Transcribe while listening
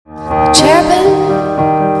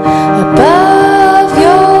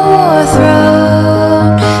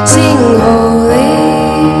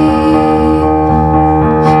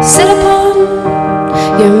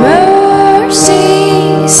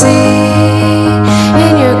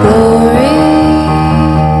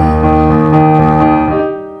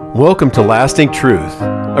Welcome to Lasting Truth,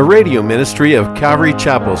 a radio ministry of Calvary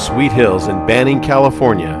Chapel, Sweet Hills in Banning,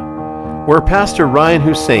 California, where Pastor Ryan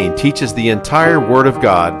Hussein teaches the entire Word of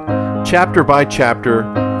God, chapter by chapter,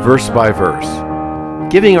 verse by verse,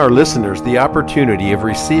 giving our listeners the opportunity of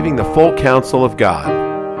receiving the full counsel of God.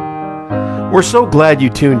 We're so glad you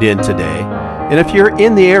tuned in today, and if you're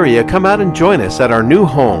in the area, come out and join us at our new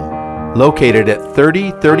home, located at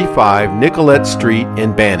 3035 Nicollet Street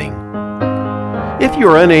in Banning. If you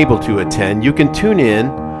are unable to attend, you can tune in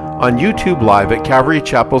on YouTube Live at Calvary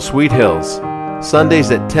Chapel, Sweet Hills,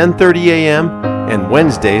 Sundays at 10:30 a.m. and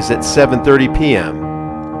Wednesdays at 7:30 p.m.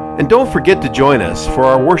 And don't forget to join us for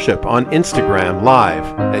our worship on Instagram Live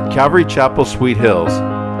at Calvary Chapel, Sweet Hills,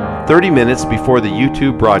 30 minutes before the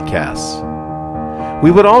YouTube broadcasts.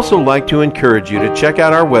 We would also like to encourage you to check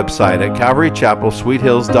out our website at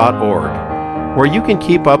calvarychapelsweethills.org, where you can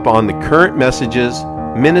keep up on the current messages,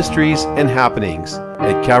 ministries, and happenings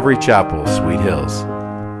at Calvary Chapel, Sweet Hills.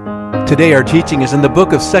 Today our teaching is in the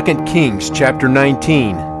book of 2 Kings, chapter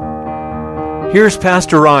 19. Here's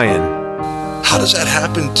Pastor Ryan. How does that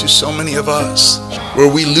happen to so many of us? Where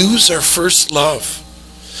we lose our first love.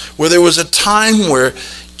 Where there was a time where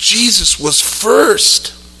Jesus was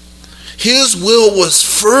first. His will was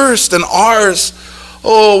first and ours.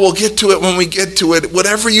 Oh, we'll get to it when we get to it.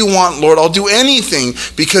 Whatever you want, Lord, I'll do anything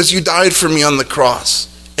because you died for me on the cross.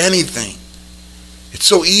 Anything. It's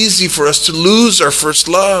so easy for us to lose our first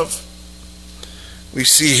love. We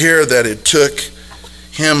see here that it took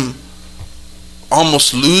him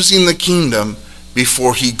almost losing the kingdom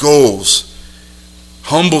before he goes,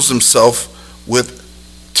 humbles himself with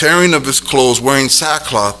tearing of his clothes, wearing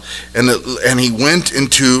sackcloth, and he went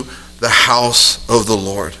into the house of the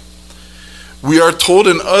Lord. We are told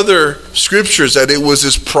in other scriptures that it was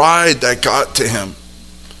his pride that got to him.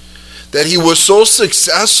 That he was so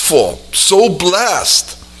successful, so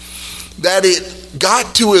blessed, that it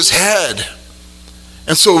got to his head.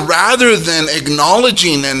 And so rather than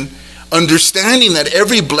acknowledging and understanding that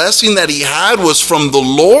every blessing that he had was from the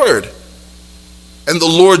Lord and the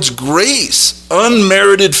Lord's grace,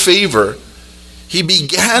 unmerited favor, he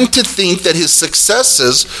began to think that his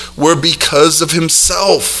successes were because of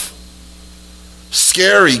himself.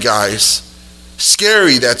 Scary, guys.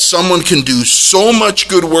 Scary that someone can do so much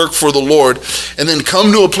good work for the Lord and then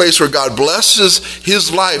come to a place where God blesses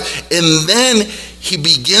his life, and then he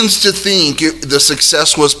begins to think the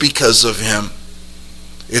success was because of him.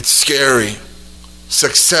 It's scary.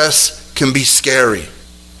 Success can be scary.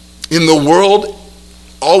 In the world,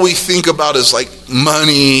 all we think about is like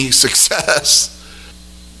money, success.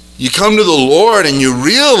 You come to the Lord and you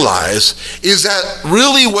realize, is that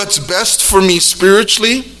really what's best for me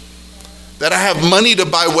spiritually? That I have money to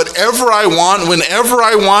buy whatever I want, whenever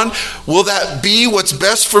I want? Will that be what's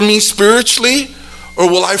best for me spiritually? Or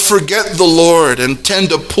will I forget the Lord and tend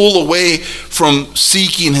to pull away from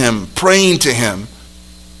seeking him, praying to him,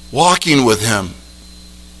 walking with him,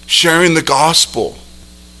 sharing the gospel?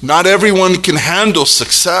 Not everyone can handle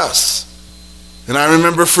success. And I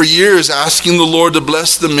remember for years asking the Lord to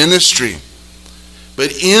bless the ministry.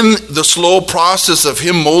 But in the slow process of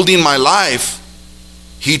him molding my life,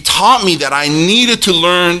 he taught me that I needed to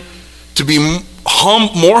learn to be more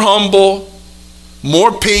humble,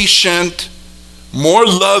 more patient, more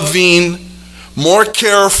loving, more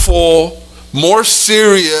careful, more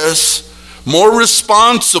serious, more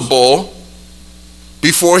responsible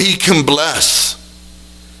before he can bless.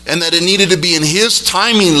 And that it needed to be in his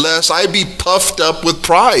timing, lest I be puffed up with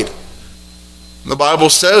pride. The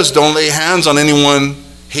Bible says, don't lay hands on anyone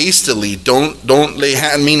hastily. Don't lay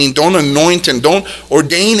hand, meaning don't anoint and don't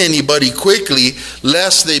ordain anybody quickly,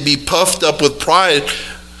 lest they be puffed up with pride,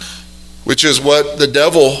 which is what the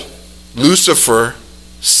devil, Lucifer,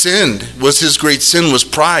 sinned. Was his great sin was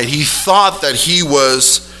pride. He thought that he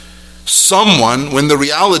was someone, when the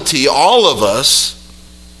reality, all of us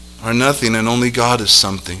are nothing and only God is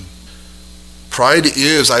something. Pride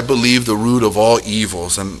is, I believe, the root of all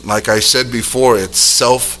evils. And like I said before, it's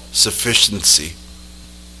self-sufficiency.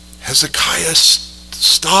 Hezekiah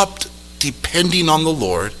stopped depending on the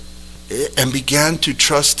Lord and began to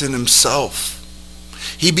trust in himself.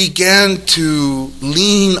 He began to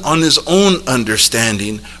lean on his own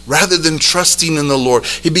understanding rather than trusting in the Lord.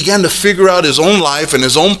 He began to figure out his own life and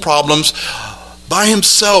his own problems by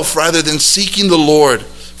himself rather than seeking the Lord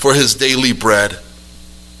for his daily bread.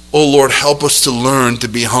 Oh Lord, help us to learn to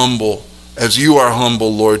be humble as you are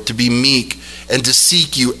humble, Lord, to be meek and to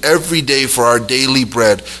seek you every day for our daily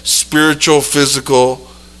bread, spiritual, physical,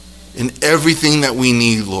 in everything that we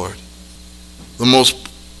need, Lord.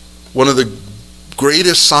 One of the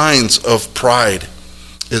greatest signs of pride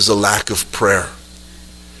is a lack of prayer.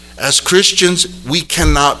 As Christians, we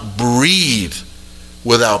cannot breathe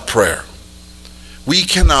without prayer. We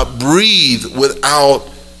cannot breathe without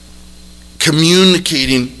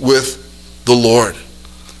communicating with the Lord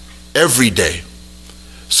every day.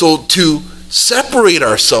 So to separate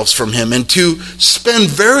ourselves from him and to spend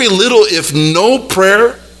very little, if no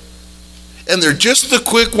prayer, and they're just the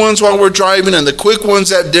quick ones while we're driving and the quick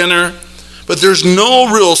ones at dinner, but there's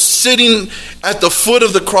no real sitting at the foot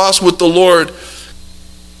of the cross with the Lord,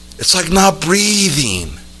 it's like not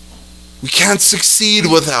breathing. We can't succeed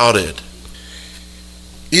without it.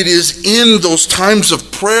 It is in those times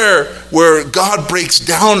of prayer where God breaks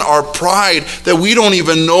down our pride that we don't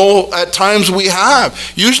even know at times we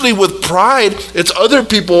have. Usually with pride, it's other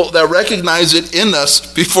people that recognize it in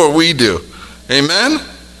us before we do. Amen?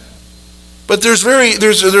 But there's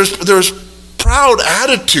proud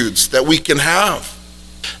attitudes that we can have.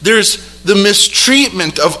 There's the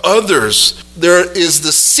mistreatment of others. There is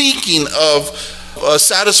the seeking of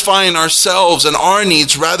satisfying ourselves and our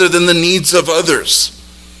needs rather than the needs of others.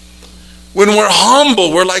 When we're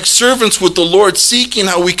humble, we're like servants with the Lord, seeking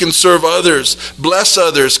how we can serve others, bless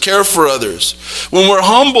others, care for others. When we're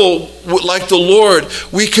humble like the Lord,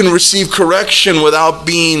 we can receive correction without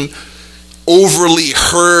being overly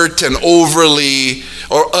hurt and overly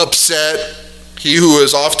or upset. He who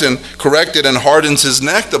is often corrected and hardens his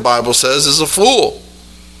neck, the Bible says, is a fool.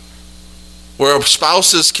 Where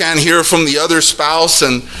spouses can't hear from the other spouse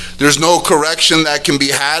and there's no correction that can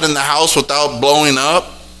be had in the house without blowing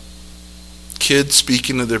up. Kids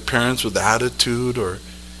speaking to their parents with attitude or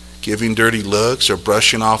giving dirty looks or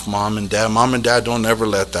brushing off mom and dad. Mom and dad, don't ever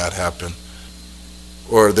let that happen.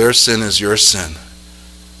 Or their sin is your sin.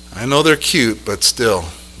 I know they're cute, but still,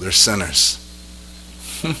 they're sinners.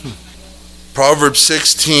 Proverbs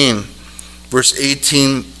 16, verse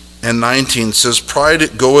 18 and 19 says,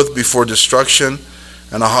 "Pride goeth before destruction,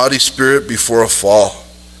 and a haughty spirit before a fall.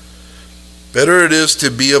 Better it is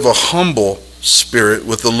to be of a humble spirit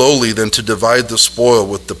with the lowly than to divide the spoil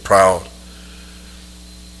with the proud."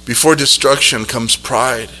 Before destruction comes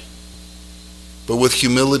pride, but with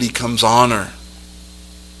humility comes honor.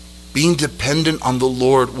 Being dependent on the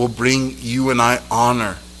Lord will bring you and I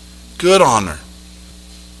honor, good honor.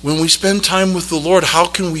 When we spend time with the Lord, how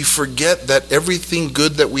can we forget that everything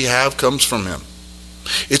good that we have comes from him?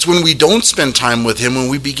 It's when we don't spend time with him, when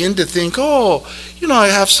we begin to think, oh, I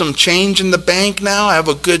have some change in the bank now, I have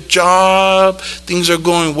a good job, things are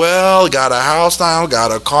going well, got a house now,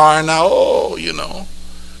 got a car now,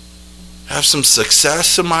 have some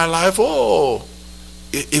success in my life.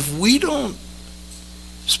 If we don't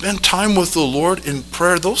spend time with the Lord in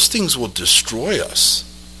prayer, those things will destroy us.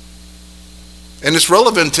 And it's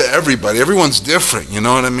relevant to everybody. Everyone's different, you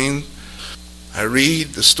know what I mean? I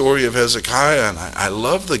read the story of Hezekiah, and I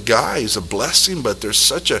love the guy. He's a blessing, but there's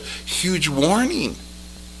such a huge warning.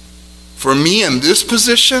 For me in this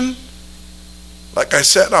position, like I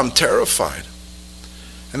said, I'm terrified.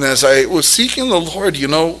 And as I was seeking the Lord,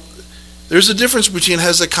 there's a difference between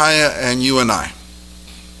Hezekiah and you and I.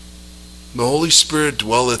 The Holy Spirit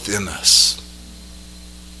dwelleth in us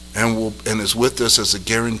and is with us as a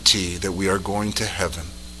guarantee that we are going to heaven.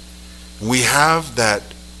 And we have that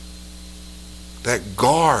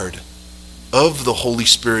guard of the Holy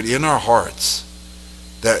Spirit in our hearts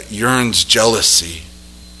that yearns jealousy.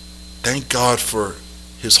 Thank God for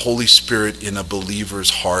his Holy Spirit in a believer's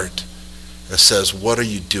heart that says, what are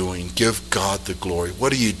you doing? Give God the glory.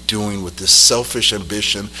 What are you doing with this selfish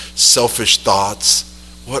ambition, selfish thoughts?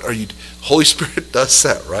 What are you? Holy Spirit does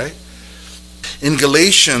that, right? In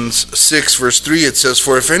Galatians 6 verse 3 it says,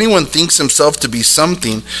 "For if anyone thinks himself to be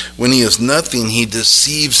something when he is nothing, he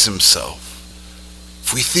deceives himself."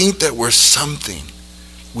 If we think that we're something,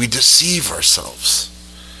 we deceive ourselves.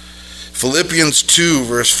 Philippians 2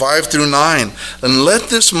 verse 5 through 9, "And let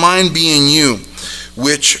this mind be in you,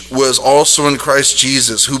 which was also in Christ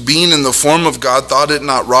Jesus, who being in the form of God thought it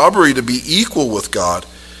not robbery to be equal with God,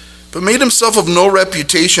 but made himself of no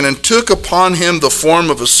reputation, and took upon him the form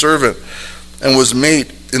of a servant, and was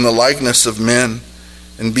made in the likeness of men.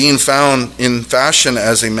 And being found in fashion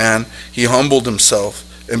as a man, he humbled himself,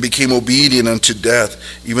 and became obedient unto death,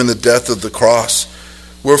 even the death of the cross.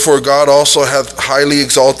 Wherefore God also hath highly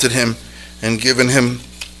exalted him, and given him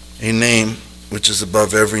a name which is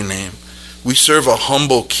above every name." We serve a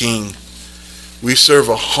humble king. We serve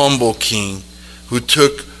a humble king who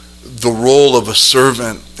took the role of a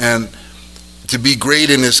servant, and to be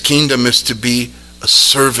great in his kingdom is to be a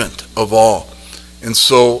servant of all. And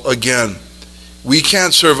so again, we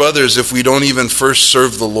can't serve others if we don't even first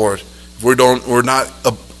serve the Lord. If we're not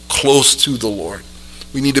close to the Lord.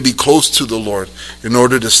 We need to be close to the Lord in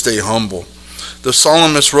order to stay humble. The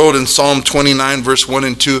psalmist wrote in Psalm 29, verse 1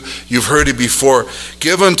 and 2, you've heard it before,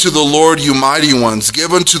 give unto the Lord, you mighty ones,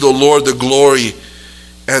 give unto the Lord the glory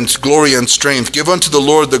and strength. Give unto the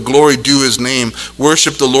Lord the glory due his name.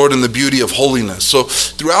 Worship the Lord in the beauty of holiness. So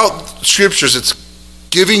throughout scriptures, it's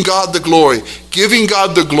giving God the glory, giving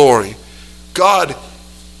God the glory. God,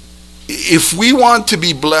 if we want to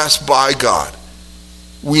be blessed by God,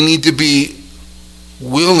 we need to be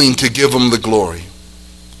willing to give him the glory.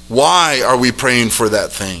 Why are we praying for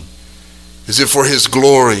that thing? Is it for his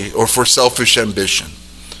glory or for selfish ambition?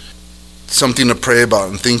 Something to pray about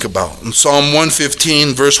and think about. In Psalm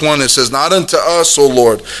 115, verse 1, it says, not unto us, O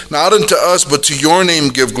Lord, not unto us, but to your name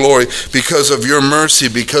give glory, because of your mercy,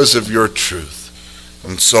 because of your truth.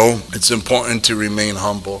 And so it's important to remain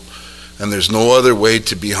humble. And there's no other way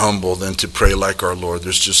to be humble than to pray like our Lord.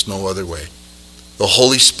 There's just no other way. The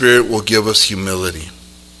Holy Spirit will give us humility.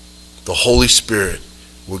 The Holy Spirit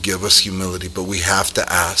will give us humility, but we have to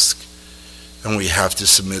ask and we have to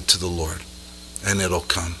submit to the Lord, and it'll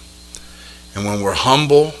come. And when we're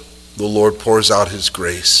humble, the Lord pours out his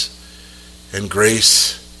grace. And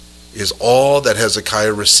grace is all that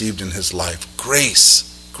Hezekiah received in his life.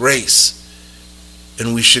 Grace, grace.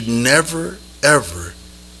 And we should never, ever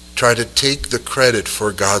try to take the credit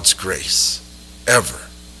for God's grace. Ever.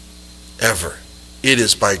 Ever. It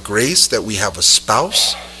is by grace that we have a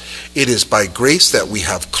spouse. It is by grace that we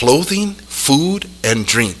have clothing, food, and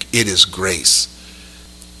drink. It is grace.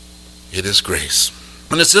 It is grace.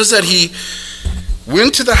 And it says that he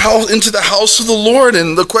went to the house, into the house of the Lord.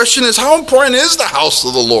 And the question is, how important is the house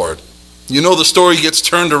of the Lord? You know, the story gets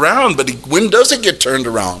turned around, but when does it get turned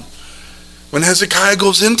around? When Hezekiah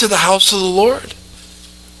goes into the house of the Lord.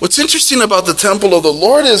 What's interesting about the temple of the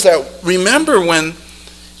Lord is that, remember when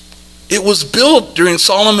it was built during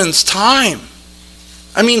Solomon's time.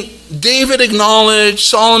 I mean, David acknowledged,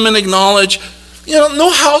 Solomon acknowledged,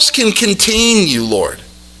 no house can contain you, Lord.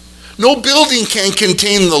 No building can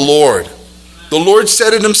contain the Lord. The Lord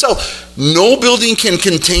said it himself. No building can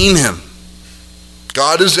contain him.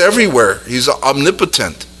 God is everywhere. He's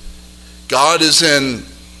omnipotent. God is in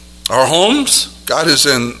our homes. God is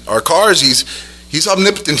in our cars. He's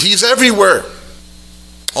omnipotent. He's everywhere.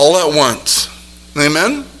 All at once.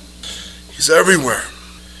 Amen? He's everywhere.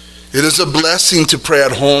 It is a blessing to pray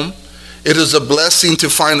at home. It is a blessing to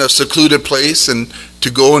find a secluded place and to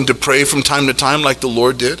go and to pray from time to time like the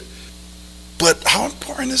Lord did. But how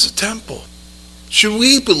important is a temple? Should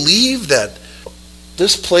we believe that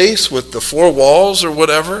this place with the four walls or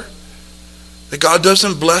whatever, that God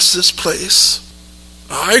doesn't bless this place?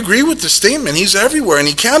 I agree with the statement. He's everywhere and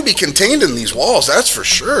he can't be contained in these walls, that's for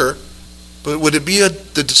sure. But would it be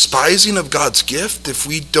the despising of God's gift if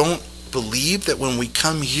we don't believe that when we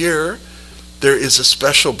come here, there is a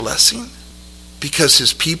special blessing? Because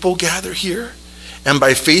his people gather here, and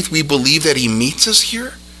by faith we believe that he meets us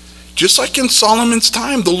here. Just like in Solomon's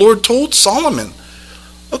time, the Lord told Solomon,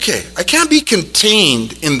 okay, I can't be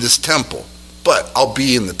contained in this temple, but I'll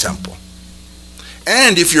be in the temple.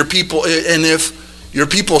 And if your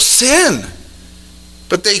people sin,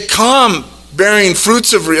 but they come bearing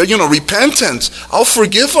fruits of repentance, I'll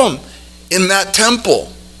forgive them in that temple.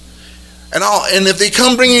 And if they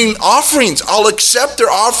come bringing offerings, I'll accept their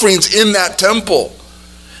offerings in that temple.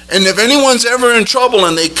 And if anyone's ever in trouble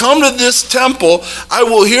and they come to this temple, I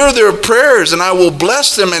will hear their prayers and I will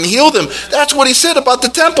bless them and heal them. That's what he said about the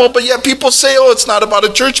temple, but yet people say, oh, it's not about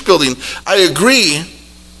a church building. I agree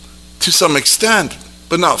to some extent,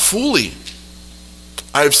 but not fully.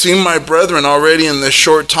 I've seen my brethren already in this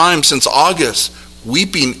short time since August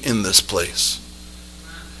weeping in this place.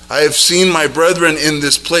 I have seen my brethren in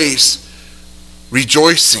this place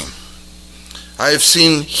rejoicing. I have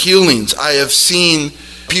seen healings. I have seen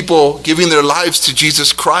people giving their lives to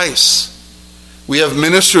Jesus Christ. We have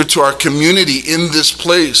ministered to our community in this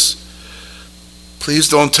place. Please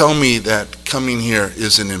don't tell me that coming here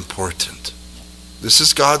isn't important. This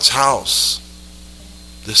is God's house.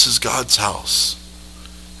 This is God's house.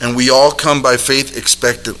 And we all come by faith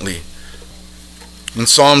expectantly. In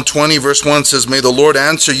Psalm 20 verse 1 says, may the Lord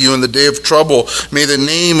answer you in the day of trouble. May the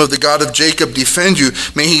name of the God of Jacob defend you.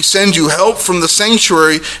 May he send you help from the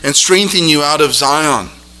sanctuary and strengthen you out of Zion.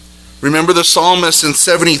 Remember the psalmist in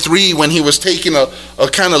 73 when he was taking a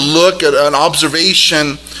kind of look at an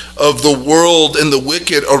observation of the world and the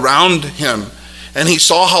wicked around him. And he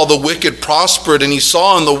saw how the wicked prospered, and he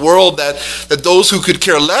saw in the world that those who could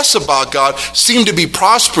care less about God seemed to be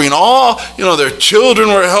prospering. Their children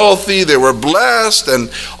were healthy, they were blessed,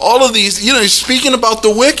 and all of these, he's speaking about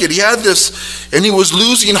the wicked. He had this, and he was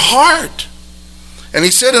losing heart. And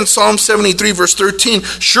he said in Psalm 73, verse 13,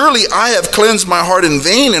 surely I have cleansed my heart in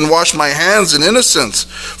vain and washed my hands in innocence.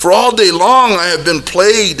 For all day long I have been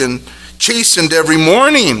plagued and chastened every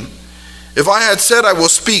morning. If I had said I will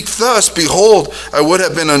speak thus, behold, I would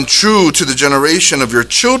have been untrue to the generation of your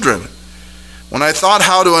children. When I thought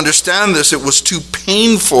how to understand this, it was too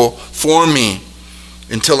painful for me.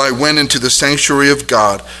 Until I went into the sanctuary of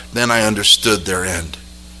God, then I understood their end.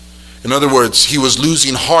 In other words, he was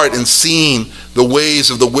losing heart in seeing the ways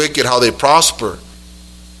of the wicked, how they prosper.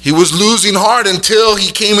 He was losing heart until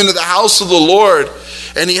he came into the house of the Lord,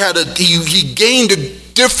 and he gained a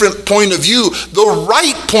different point of view, the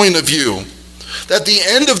right point of view, that the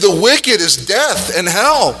end of the wicked is death and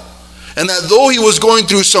hell, and that though he was going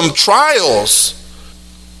through some trials,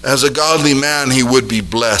 as a godly man he would be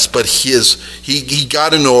blessed, but he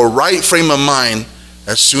got into a right frame of mind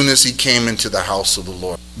as soon as he came into the house of the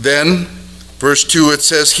Lord. Then, verse 2, it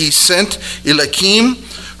says, he sent Eliakim,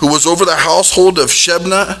 who was over the household of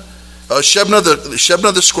Shebna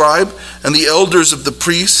the scribe, and the elders of the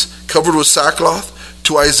priests, covered with sackcloth,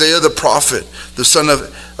 to Isaiah the prophet, the son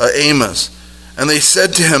of Amos. And they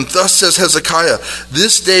said to him, thus says Hezekiah,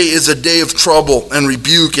 this day is a day of trouble and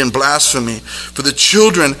rebuke and blasphemy, for the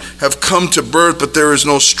children have come to birth, but there is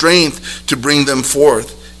no strength to bring them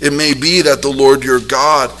forth. It may be that the Lord your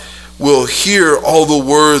God will hear all the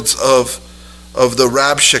words of the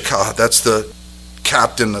Rabshakeh, that's the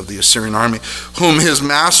captain of the Assyrian army, whom his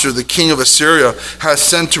master, the king of Assyria, has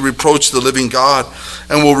sent to reproach the living God,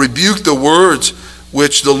 and will rebuke the words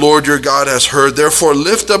which the Lord your God has heard. Therefore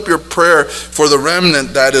lift up your prayer for the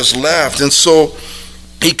remnant that is left. And so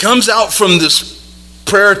he comes out from this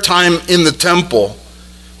prayer time in the temple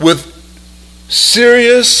with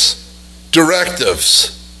serious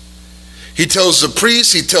directives. He tells the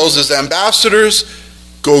priests, he tells his ambassadors,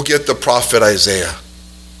 go get the prophet Isaiah.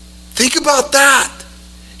 Think about that.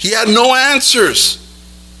 He had no answers.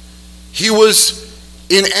 He was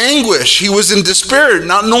in anguish. He was in despair,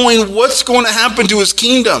 not knowing what's going to happen to his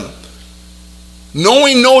kingdom.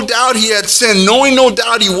 Knowing no doubt he had sinned. Knowing no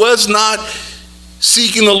doubt he was not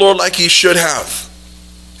seeking the Lord like he should have.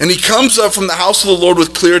 And he comes up from the house of the Lord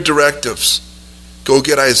with clear directives. Go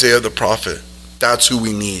get Isaiah the prophet. That's who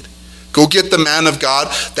we need. Go get the man of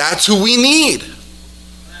God. That's who we need.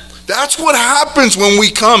 That's what happens when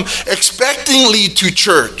we come expectingly to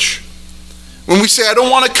church. When we say, I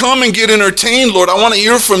don't want to come and get entertained, Lord. I want to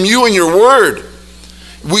hear from you and your word.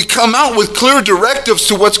 We come out with clear directives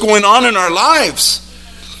to what's going on in our lives.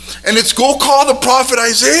 And it's go call the prophet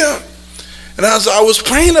Isaiah. And as I was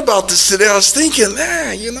praying about this today, I was thinking,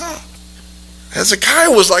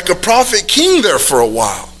 Hezekiah was like a prophet king there for a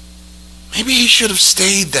while. Maybe he should have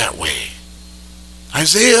stayed that way.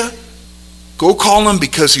 Isaiah, go call him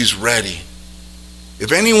because he's ready.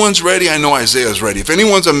 If anyone's ready, I know Isaiah's ready. If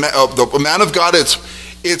anyone's a man of God,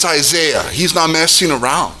 it's Isaiah. He's not messing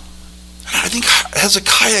around. And I think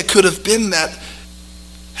Hezekiah could have been that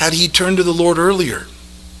had he turned to the Lord earlier.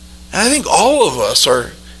 And I think all of us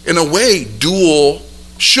are, in a way,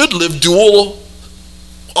 should live dual.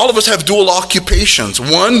 All of us have dual occupations.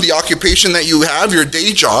 One, the occupation that you have, your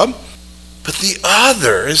day job. But the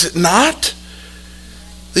other, is it not?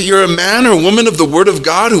 That you're a man or woman of the Word of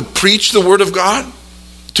God who preach the Word of God?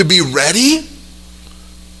 To be ready?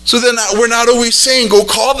 So then we're not always saying, go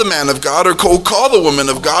call the man of God, or go call the woman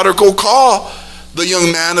of God, or go call the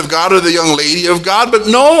young man of God or the young lady of God. But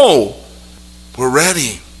no, we're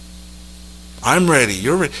ready. I'm ready.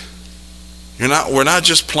 You're ready. We're not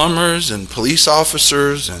just plumbers and police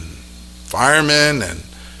officers and firemen and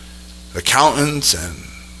accountants and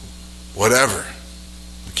whatever,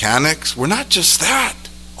 mechanics. We're not just that.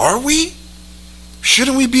 Are we?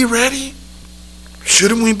 Shouldn't we be ready?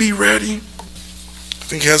 Shouldn't we be ready? I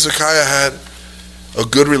think Hezekiah had a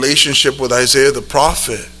good relationship with Isaiah the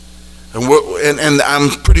prophet. And I'm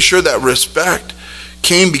pretty sure that respect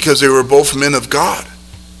came because they were both men of God.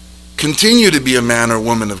 Continue to be a man or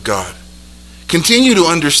woman of God. Continue to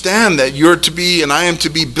understand that you're to be and I am to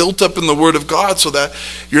be built up in the Word of God, so that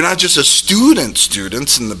you're not just a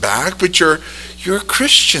students in the back, but you're a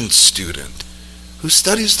Christian student who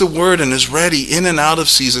studies the Word and is ready in and out of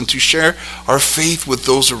season to share our faith with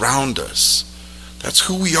those around us. That's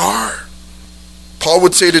who we are. Paul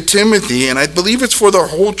would say to Timothy, and I believe it's for the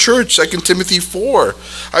whole church, 2 Timothy 4,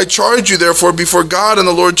 I charge you therefore before God and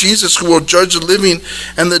the Lord Jesus, who will judge the living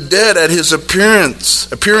and the dead at his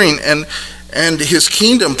appearing and his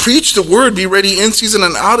kingdom. Preach the word, be ready in season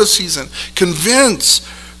and out of season. Convince,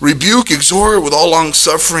 rebuke, exhort with all long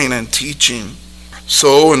suffering and teaching.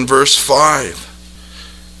 So in verse 5,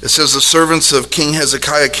 it says, the servants of King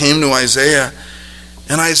Hezekiah came to Isaiah,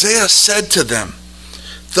 and Isaiah said to them,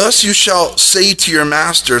 Thus you shall say to your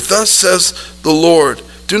master, thus says the Lord,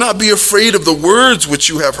 do not be afraid of the words which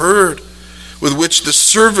you have heard, with which the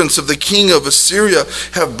servants of the king of Assyria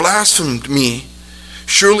have blasphemed me.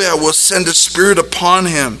 Surely I will send a spirit upon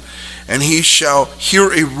him, and he shall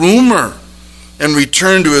hear a rumor and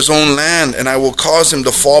return to his own land, and I will cause him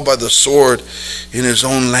to fall by the sword in his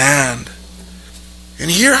own land. And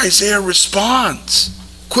here Isaiah responds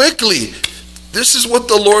quickly. This is what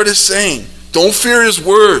the Lord is saying. Don't fear his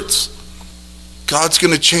words. God's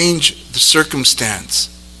going to change the circumstance.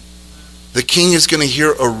 The king is going to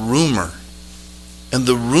hear a rumor, and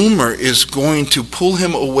the rumor is going to pull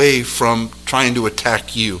him away from trying to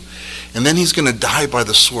attack you. And then he's going to die by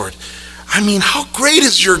the sword. I mean, how great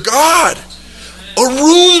is your God? A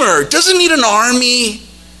rumor. Doesn't need an army.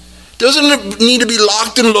 Doesn't need to be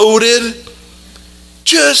locked and loaded.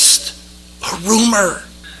 Just a rumor.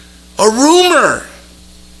 A rumor.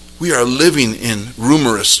 We are living in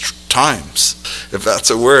rumorous times, if that's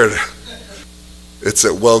a word. It's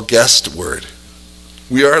a well-guessed word.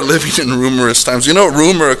 We are living in rumorous times. You know,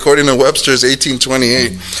 rumor, according to Webster's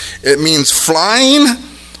 1828, it means flying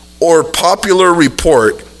or popular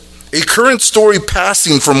report, a current story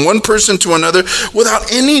passing from one person to another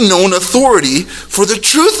without any known authority for the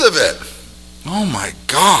truth of it. Oh my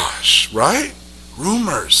gosh, right?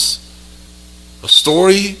 Rumors. A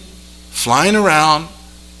story flying around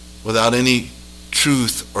without any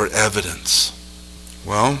truth or evidence.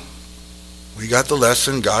 Well, we got the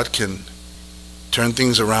lesson. God can turn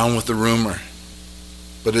things around with a rumor.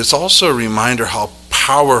 But it's also a reminder how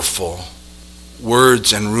powerful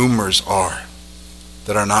words and rumors are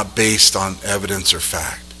that are not based on evidence or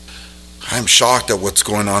fact. I'm shocked at what's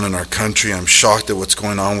going on in our country. I'm shocked at what's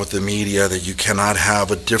going on with the media, that you cannot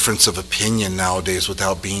have a difference of opinion nowadays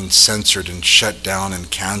without being censored and shut down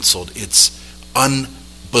and canceled. It's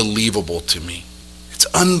unbelievable to me. It's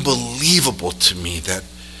unbelievable to me that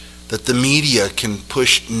the media can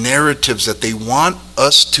push narratives that they want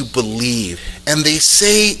us to believe, and they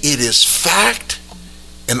say it is fact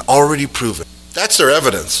and already proven. That's their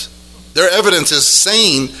evidence. Their evidence is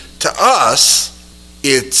saying to us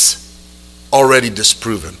it's already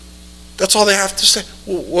disproven. That's all they have to say.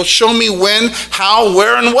 Well, show me when, how,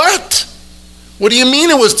 where, and what. What do you mean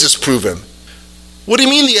it was disproven? What do you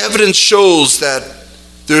mean the evidence shows that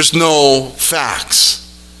there's no facts?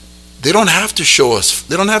 They don't have to show us.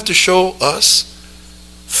 They don't have to show us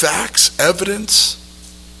facts, evidence.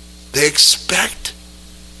 They expect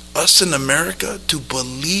us in America to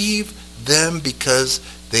believe them because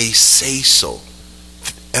they say so.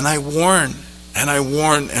 And I warn, and I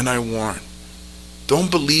warn, and I warn. Don't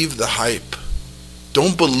believe the hype.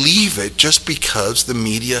 Don't believe it just because the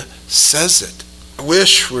media says it. I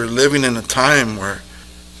wish we're living in a time where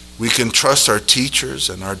we can trust our teachers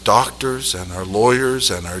and our doctors and our lawyers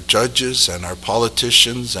and our judges and our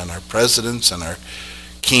politicians and our presidents and our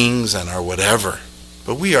kings and our whatever.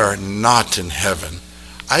 But we are not in heaven.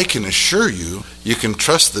 I can assure you, you can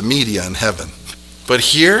trust the media in heaven. But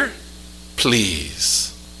here,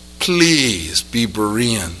 please be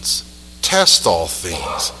Bereans. Test all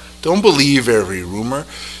things. Don't believe every rumor.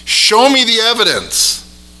 Show me the evidence.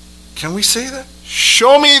 Can we say that?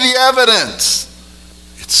 Show me the evidence.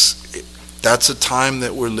 That's a time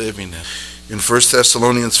that we're living in. In 1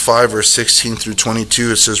 Thessalonians 5, verse 16 through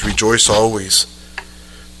 22, it says, rejoice always.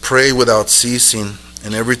 Pray without ceasing.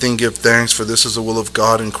 In everything give thanks, for this is the will of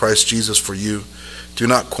God in Christ Jesus for you. Do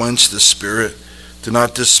not quench the spirit. Do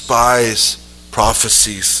not despise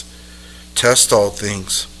prophecies. Test all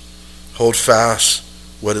things. Hold fast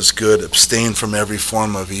what is good. Abstain from every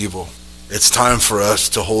form of evil. It's time for us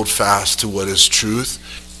to hold fast to what is truth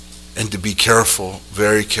and to be careful,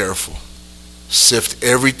 very careful. Sift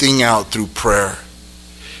everything out through prayer.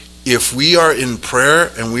 If we are in prayer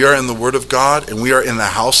and we are in the Word of God and we are in the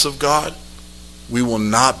house of God, we will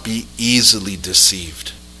not be easily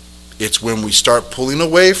deceived. It's when we start pulling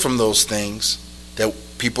away from those things that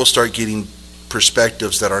people start getting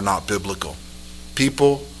perspectives that are not biblical.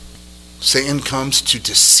 Satan comes to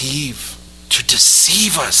deceive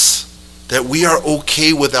us, that we are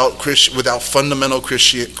okay without fundamental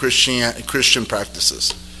Christian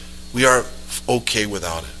practices. We are okay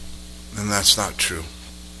without it. And that's not true.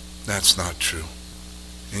 That's not true.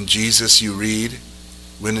 In Jesus, you read,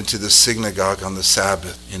 went into the synagogue on the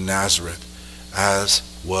Sabbath in Nazareth, as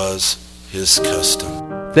was his custom.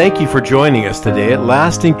 Thank you for joining us today at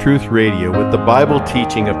Lasting Truth Radio with the Bible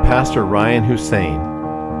teaching of Pastor Ryan Hussein.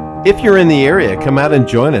 If you're in the area, come out and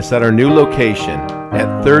join us at our new location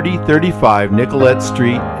at 3035 Nicollet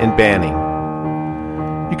Street in Banning.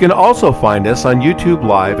 You can also find us on YouTube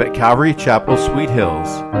Live at Calvary Chapel, Sweet Hills,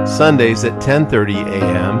 Sundays at 10:30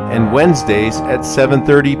 a.m. and Wednesdays at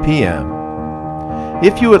 7:30 p.m.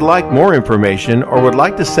 If you would like more information or would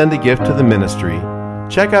like to send a gift to the ministry,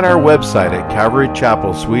 check out our website at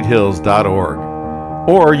calvarychapelsweethills.org,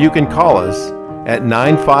 or you can call us at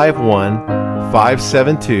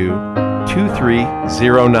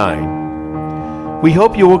 951-572-2309. We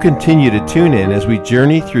hope you will continue to tune in as we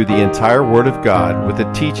journey through the entire Word of God with the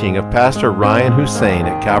teaching of Pastor Ryan Hussein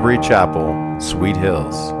at Calvary Chapel, Sweet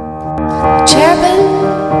Hills. Cherubim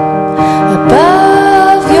above